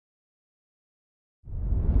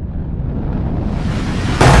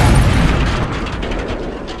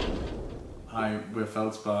we're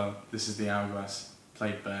Feldspar. This is the Hourglass,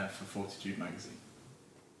 Playedbare for Fortitude magazine.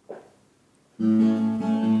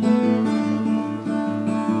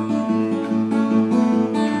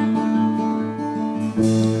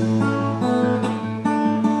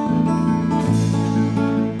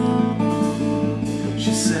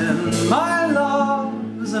 She said, my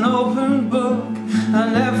love is an open book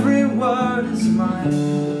and every word is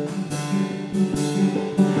mine.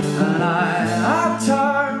 And I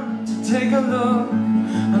turned to take a look,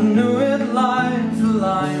 I knew it line for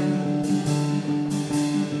line.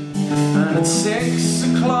 And at 6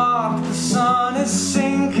 o'clock the sun is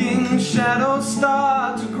sinking, shadows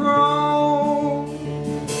start to grow.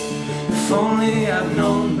 If only I'd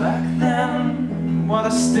known back then what I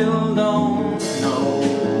still don't know.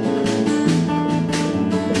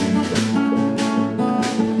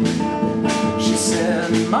 She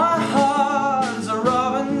said, my heart is a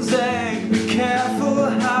robin's egg, be careful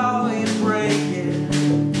how you break it.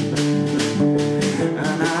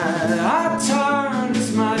 And I turned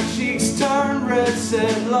as my cheeks turned red,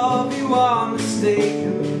 said, love, you are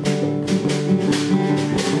mistaken.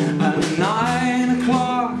 At 9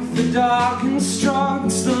 o'clock the darkened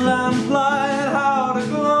strokes, the lamplight out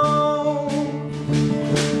aglow.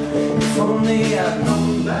 If only I'd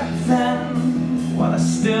known back then what I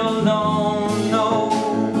still don't know.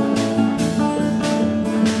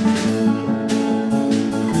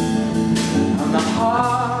 And the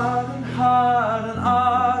heart and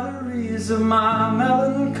arteries of my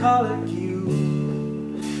melancholic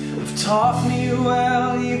youth have taught me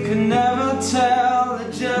well you can never tell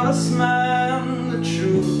a jealous man the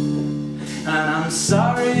truth. And I'm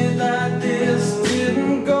sorry that this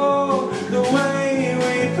didn't go the way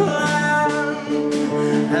we planned,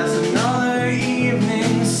 as another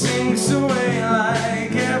evening sinks away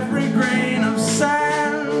like every grain of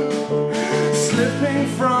sand slipping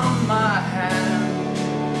from my hand.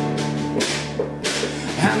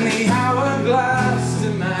 And the hourglass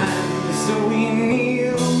demands that we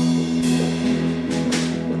kneel.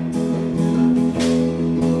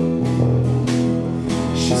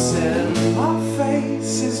 She said, our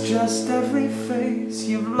face is just every face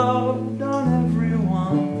you've loved on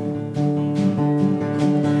everyone.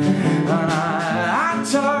 And I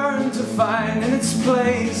turned to find in its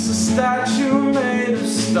place a statue made of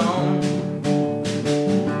stone.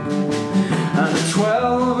 And at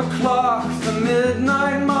 12 o'clock the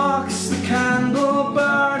midnight marks, the candle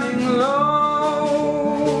burning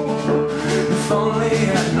low. If only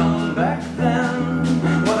I'd known back then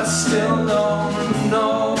what I still don't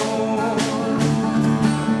know.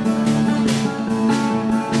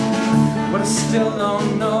 What I still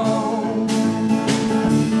don't know.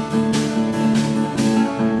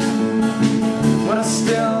 What I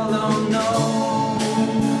still don't know.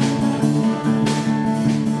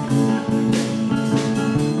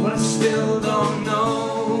 What I still don't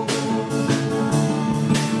know.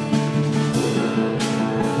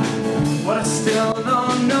 What I still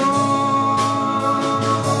don't know.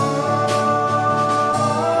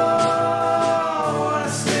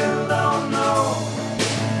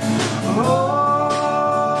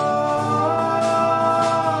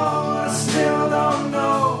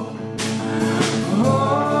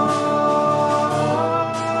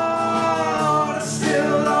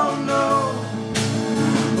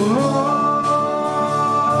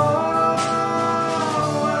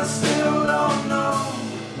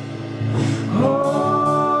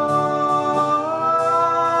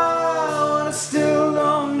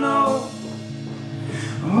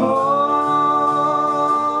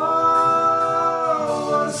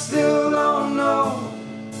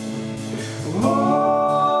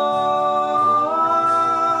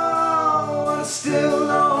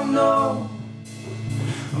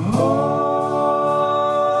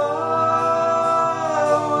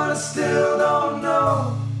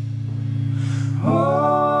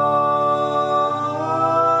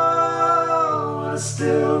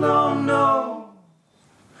 Still don't know.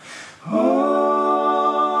 Oh,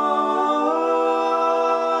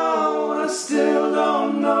 I still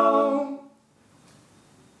don't know.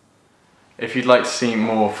 If you'd like to see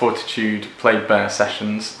more Fortitude Playedbare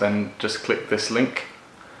sessions, then just click this link.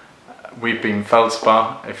 We've been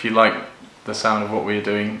Feldspar. If you like the sound of what we're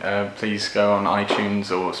doing, please go on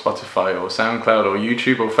iTunes or Spotify or SoundCloud or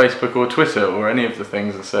YouTube or Facebook or Twitter or any of the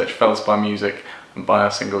things and search Feldspar Music and buy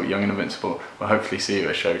our single Young and Invincible. We'll hopefully see you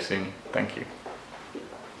at a show soon. Thank you.